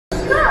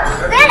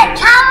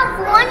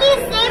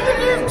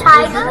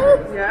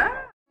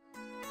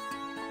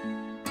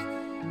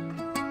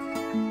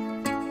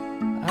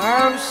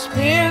I've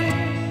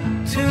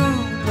spent too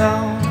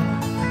long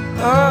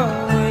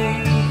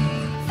away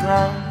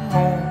from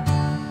home.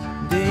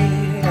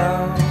 Did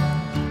all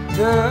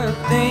the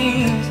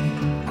things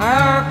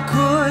I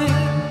could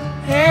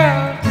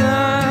have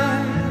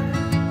done.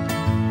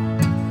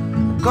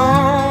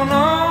 Gone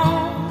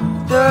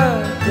on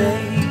the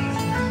days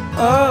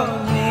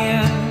of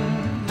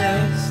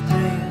endless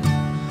thrill.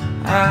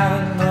 I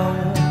know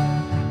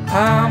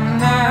I'm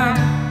not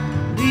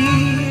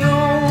the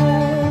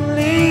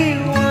only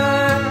one.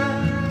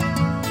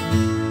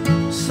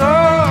 So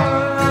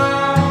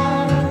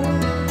long,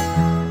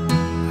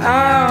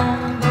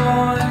 I'm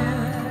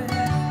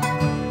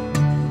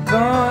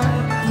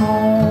going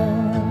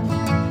home.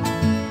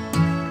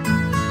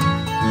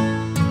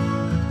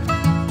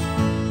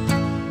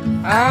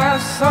 I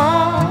saw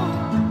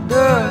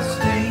the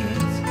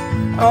streets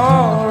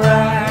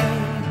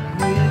alright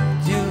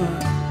with you,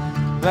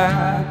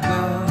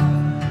 balconies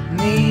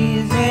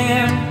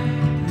in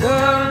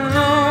the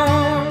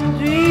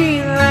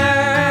laundry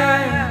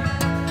line.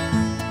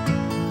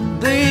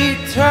 They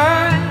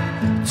tried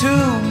to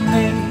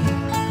make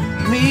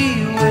me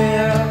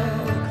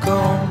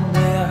welcome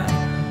there,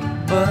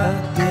 but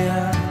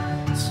their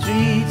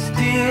streets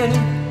did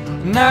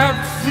not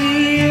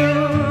feel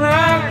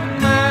like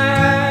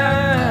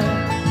mine.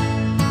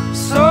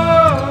 So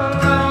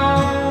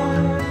long,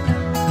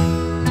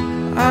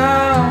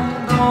 I'm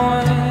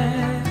going.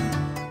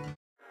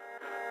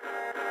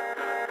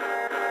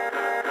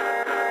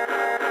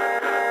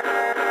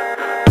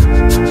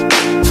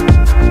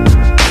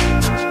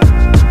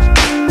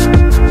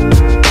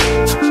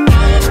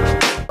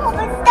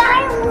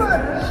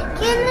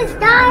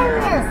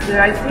 Did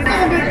I see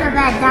that? Look at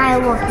that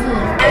direwolf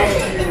here.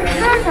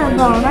 There's a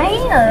bone right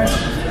here.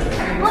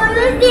 Well,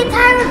 there's the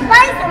entire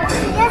bison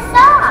we just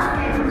saw.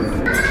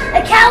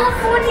 A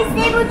California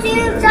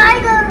saber-tooth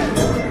tiger.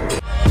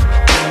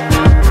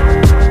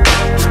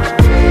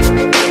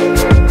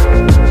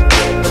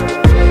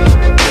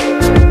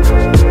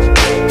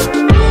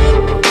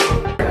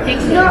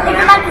 No, it's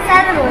about the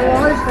size of a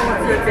waterfall.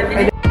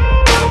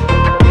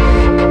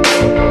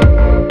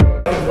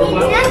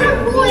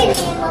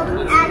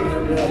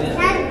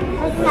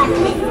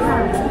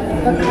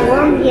 The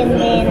Colombian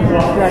man. You've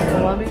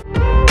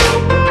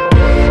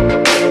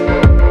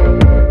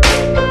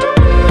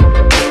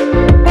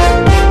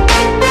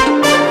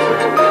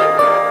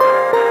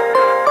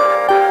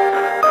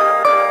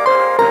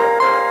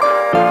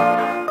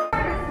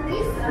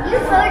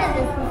heard of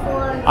this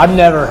before. I've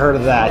never heard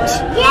of that.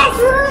 Yes,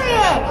 heard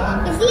it.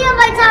 You see on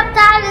my top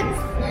tile,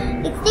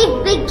 it's these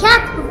big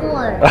cats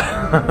before.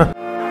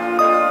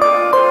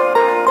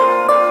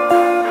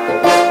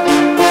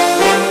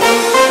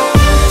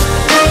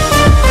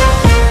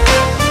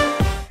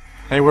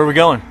 Hey, where are we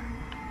going?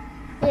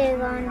 Big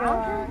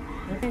gondola.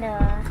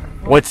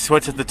 What's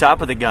at the top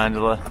of the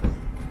gondola?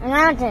 A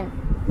mountain.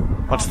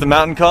 What's the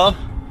mountain called?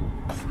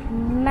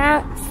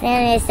 Mount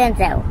San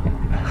Jacinto.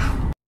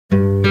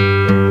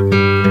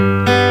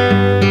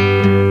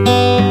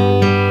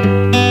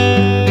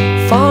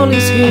 Fall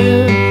is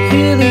here,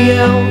 hear the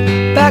yell.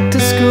 Back to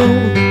school,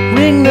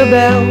 ring the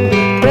bell.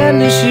 Brand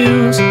new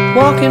shoes,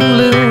 walking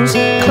blues.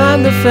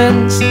 Climb the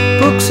fence,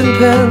 books and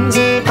pens.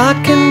 I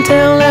can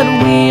tell that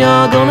we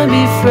are gonna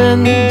be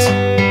friends.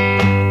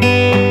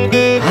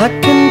 I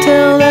can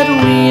tell that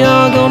we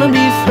are gonna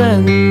be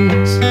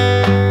friends.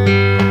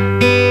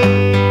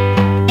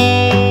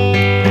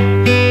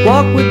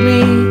 Walk with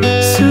me,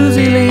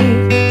 Susie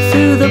Lee,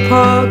 through the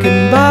park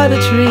and by the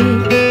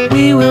tree.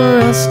 We will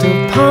rest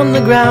upon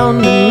the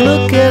ground and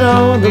look at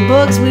all the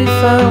bugs we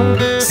found.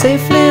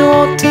 Safely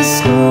walk to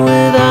school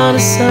without a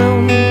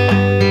sound.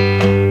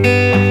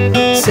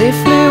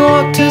 Safely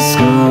walk to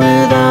school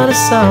without a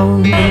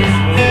sound.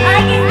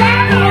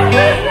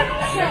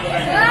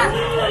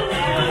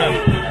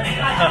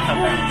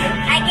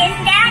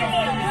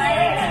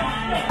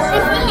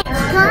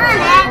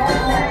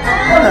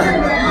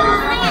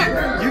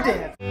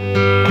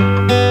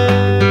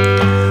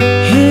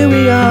 Here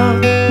we are,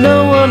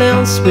 no one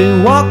else.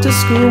 We walk to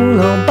school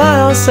all by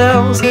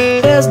ourselves.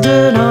 There's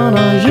dirt on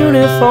our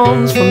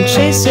uniforms from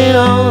chasing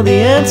all the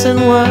ants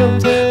and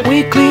worms.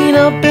 We clean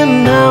up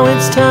and now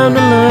it's time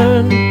to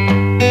learn.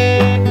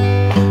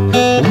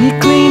 We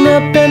clean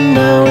up and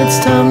now it's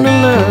time to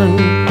learn.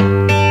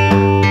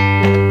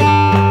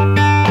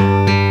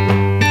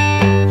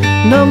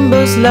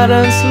 Numbers,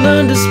 letters,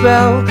 learn to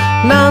spell.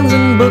 Nouns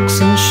and books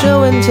and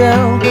show and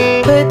tell.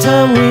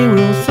 Playtime, we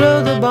will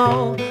throw the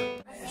ball.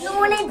 You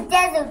want a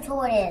desert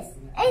tortoise.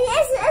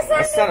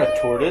 That's not a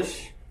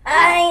tortoise.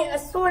 A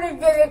sort of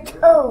desert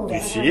toad. Do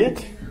you see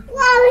it?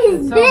 Wow,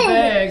 he's So big.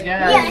 big,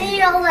 yeah. Yeah,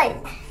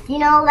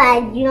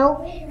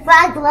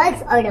 frog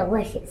legs are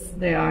delicious.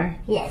 They are.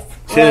 Yes.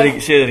 Say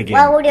that again.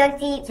 Well, would you like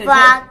to eat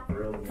frog?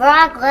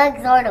 Frog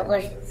legs are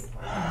delicious.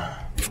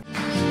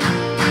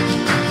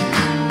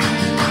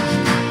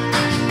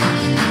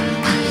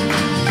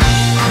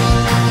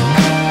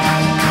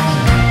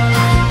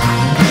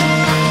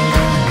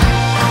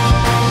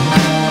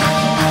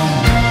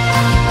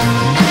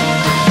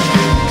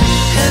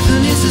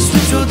 Heaven is a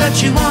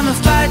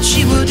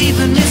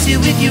even miss you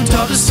if you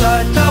taught a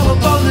side. Power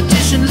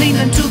politician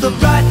leaning to the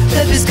right.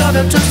 Levy's got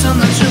a twist on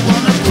that you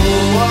wanna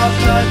grow up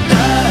like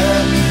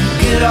that.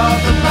 Get off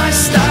the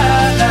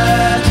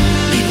lifestyle.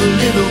 People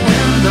live a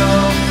window.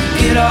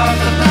 Get off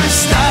the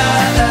lifestyle.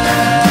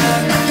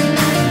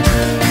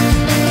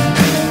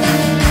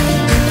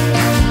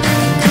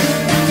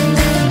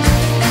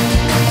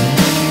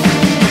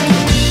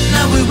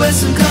 Wear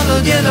some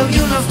color, ghetto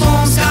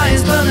uniform. Sky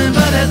is burning,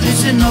 but at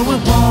least you know it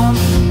warm.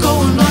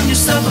 Go and run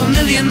yourself a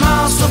million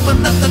miles.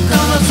 Open up the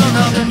colors on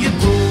out and you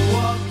grow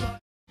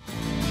up.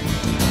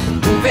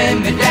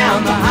 Moving me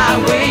down the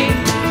highway,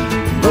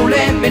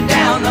 rolling me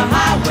down the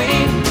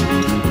highway,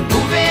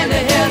 moving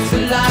ahead so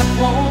life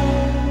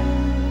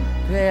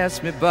won't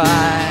pass me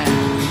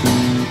by.